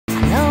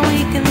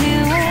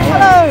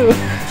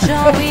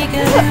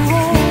It's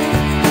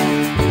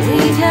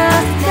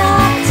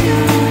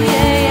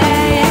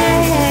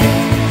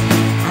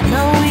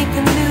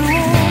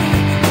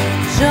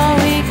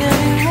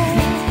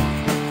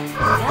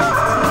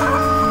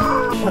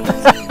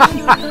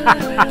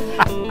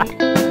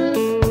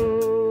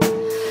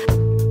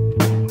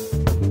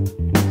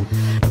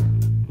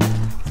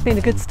been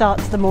a good start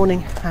to the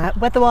morning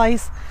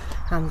weather-wise,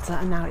 and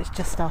now it's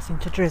just starting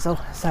to drizzle,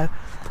 so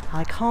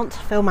I can't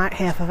film out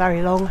here for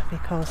very long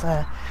because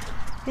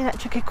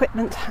electric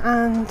equipment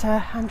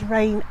and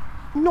rain,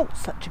 not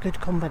such a good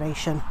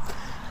combination.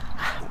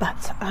 But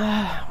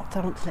what I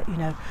want to let you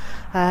know,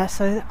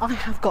 so I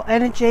have got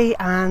energy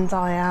and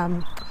I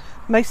am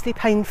mostly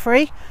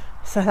pain-free,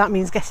 so that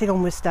means getting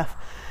on with stuff.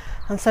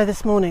 And so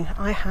this morning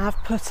I have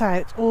put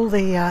out all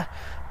the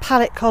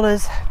pallet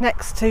collars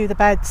next to the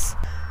beds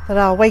that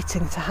are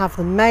waiting to have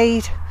them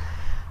made,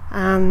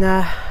 and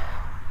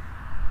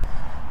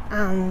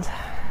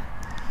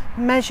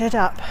measured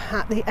up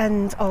at the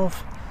end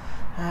of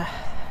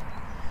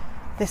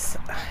this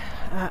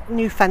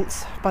new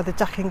fence by the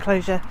duck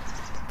enclosure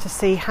to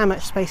see how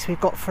much space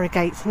we've got for a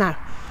gate. Now,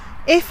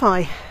 if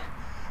I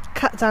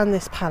cut down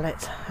this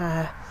pallet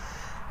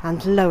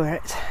and lower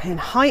it in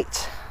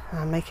height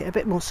and make it a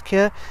bit more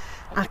secure,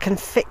 I can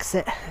fix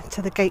it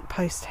to the gate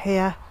post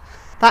here.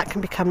 That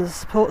can become the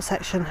support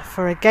section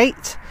for a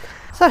gate.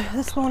 So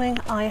this morning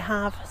I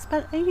have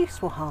spent a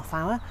useful half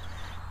hour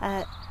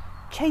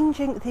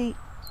changing the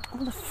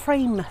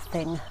frame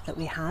thing that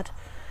we had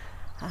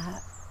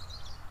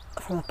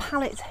from a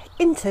pallet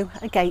into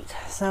a gate.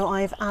 So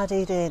I've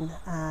added in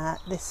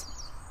this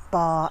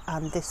bar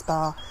and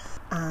the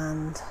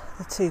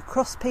two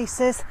cross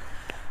pieces,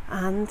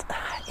 and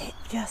it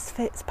just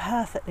fits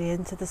perfectly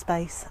into the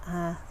space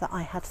that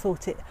I had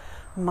thought it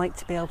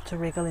might be able to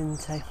wriggle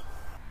into.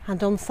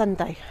 And on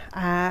Sunday,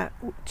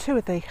 two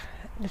of the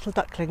little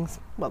ducklings,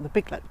 well, the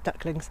big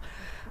ducklings,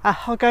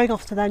 are going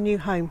off to their new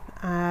home.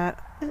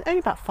 Only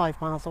about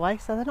 5 miles away,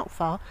 so they're not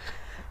far,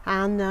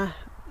 and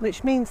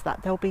which means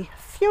that there'll be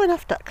few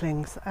enough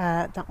ducklings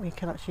that we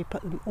can actually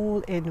put them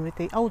all in with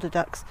the older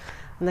ducks,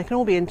 and they can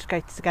all be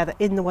integrated together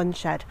in the one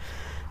shed.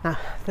 Now,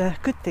 the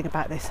good thing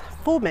about this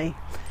for me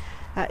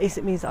is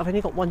it means that I've only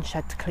got one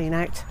shed to clean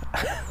out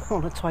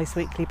on a twice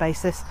weekly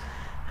basis,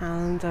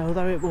 and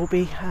although it will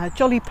be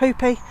jolly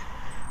poopy,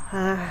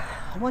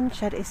 one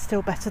shed is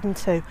still better than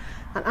two.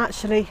 And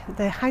actually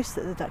the house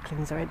that the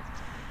ducklings are in,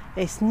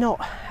 it's not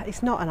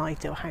an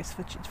ideal house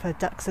for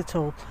ducks at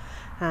all.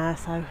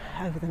 So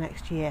over the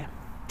next year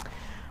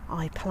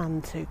I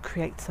plan to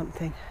create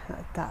something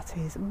that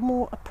is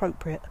more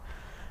appropriate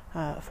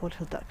for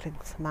little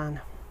ducklings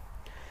than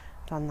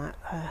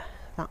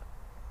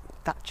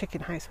that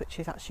chicken house, which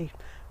is actually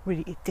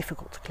really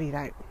difficult to clean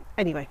out.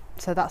 Anyway,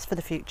 so that's for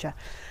the future.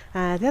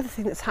 The other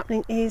thing that's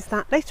happening is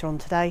that later on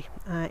today,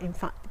 in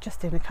fact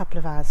just in a couple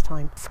of hours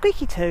time,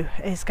 Squeaky 2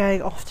 is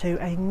going off to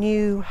a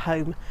new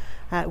home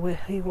where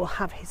he will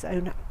have his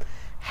own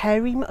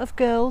harem of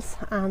girls,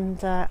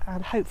 and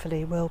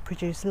hopefully will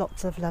produce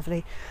lots of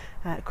lovely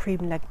Cream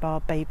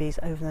Legbar babies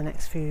over the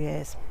next few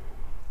years.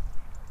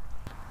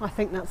 I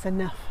think that's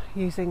enough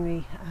using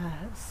the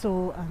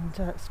saw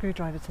and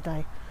screwdriver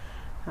today.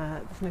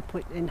 There's no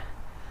point in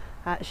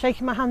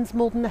shaking my hands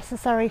more than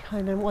necessary.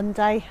 I know one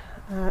day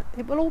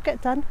it will all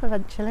get done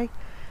eventually,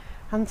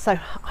 and so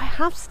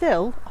I've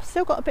still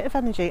got a bit of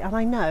energy, and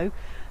I know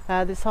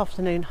this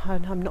afternoon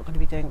I'm not going to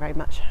be doing very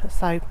much.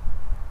 So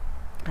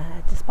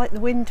despite the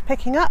wind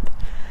picking up,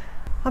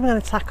 I'm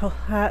going to tackle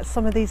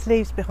some of these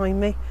leaves behind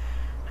me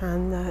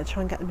and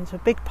try and get them into a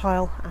big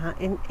pile,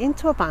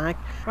 into a bag,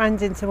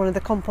 and into one of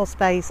the compost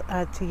bays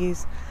to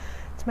use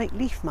to make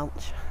leaf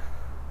mulch.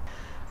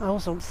 I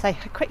also want to say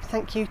a quick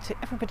thank you to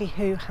everybody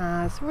who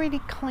has really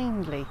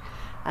kindly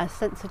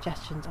sent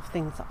suggestions of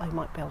things that I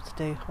might be able to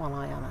do while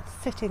I am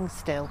sitting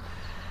still.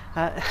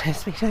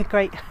 It's been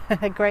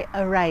a great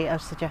array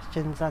of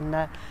suggestions, and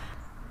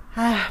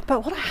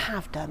but what I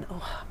have done,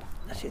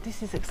 actually,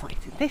 this is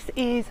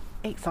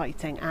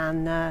exciting,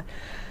 and I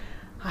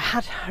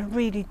had a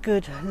really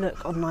good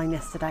look online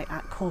yesterday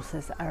at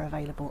courses that are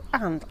available,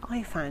 and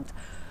I found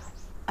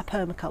a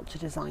permaculture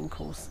design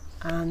course.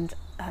 And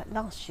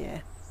last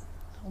year,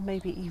 or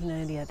maybe even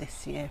earlier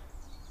this year,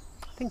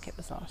 I think it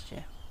was last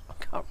year, I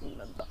can't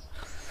remember,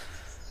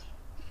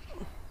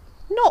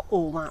 not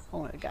all that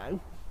long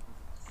ago,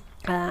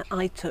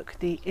 I took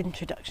the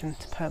Introduction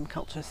to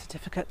Permaculture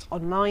certificate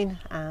online,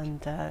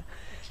 and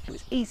it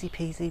was easy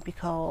peasy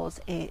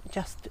because it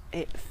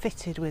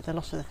fitted with a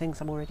lot of the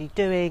things I'm already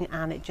doing,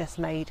 and it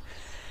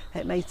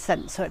made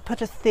sense. So it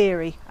put a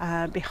theory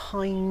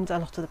behind a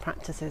lot of the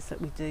practices that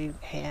we do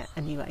here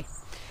anyway,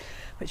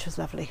 which was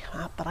lovely.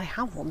 But I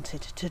have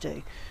wanted to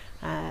do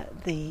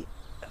the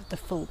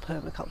full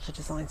permaculture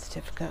design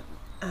certificate,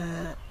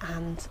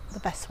 and the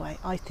best way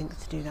I think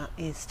to do that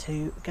is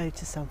to go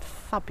to some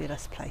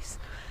fabulous place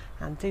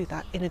and do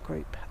that in a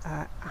group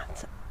at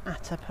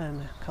a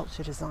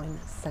permaculture design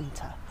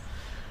centre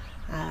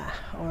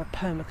or a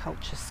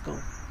permaculture school.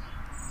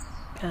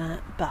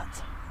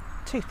 But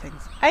two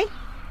things: A,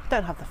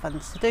 don't have the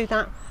funds to do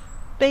that.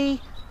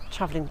 B,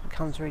 travelling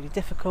becomes really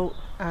difficult,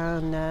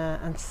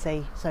 and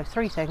C, so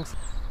 3 things.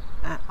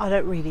 I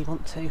don't really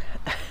want to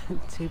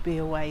to be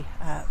away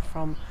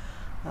from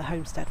the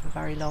homestead for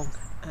very long.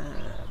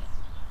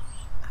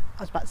 I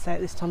was about to say at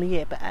this time of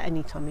year, but at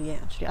any time of year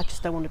actually. I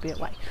just don't want to be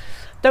away.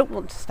 Don't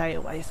want to stay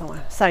away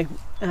somewhere. So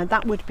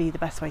that would be the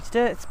best way to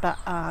do it, but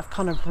I've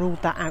kind of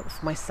ruled that out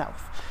for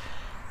myself.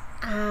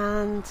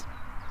 And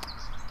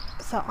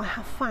so I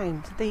have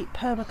found the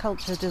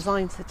Permaculture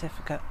Design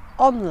Certificate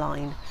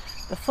online,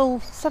 the full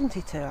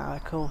 72-hour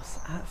course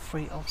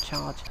free of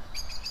charge.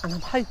 And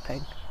I'm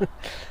hoping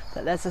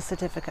that there's a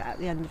certificate at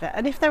the end of it.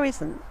 And if there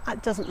isn't,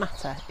 it doesn't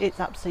matter. It's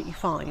absolutely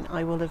fine.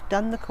 I will have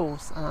done the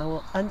course and I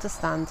will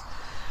understand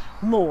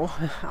more.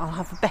 I'll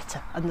have a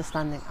better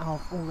understanding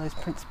of all those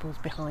principles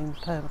behind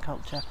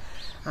permaculture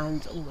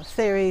and all the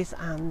theories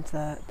and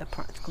the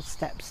practical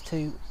steps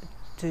to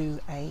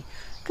do a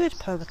good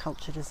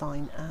permaculture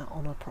design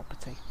on a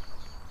property.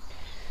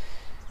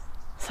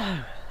 So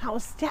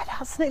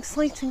that's an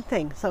exciting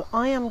thing. So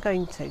I am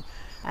going to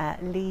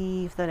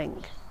leave the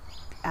link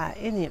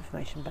in the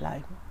information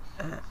below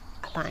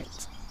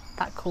about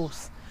that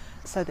course,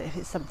 so that if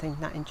it's something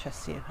that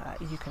interests you,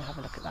 you can have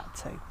a look at that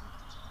too.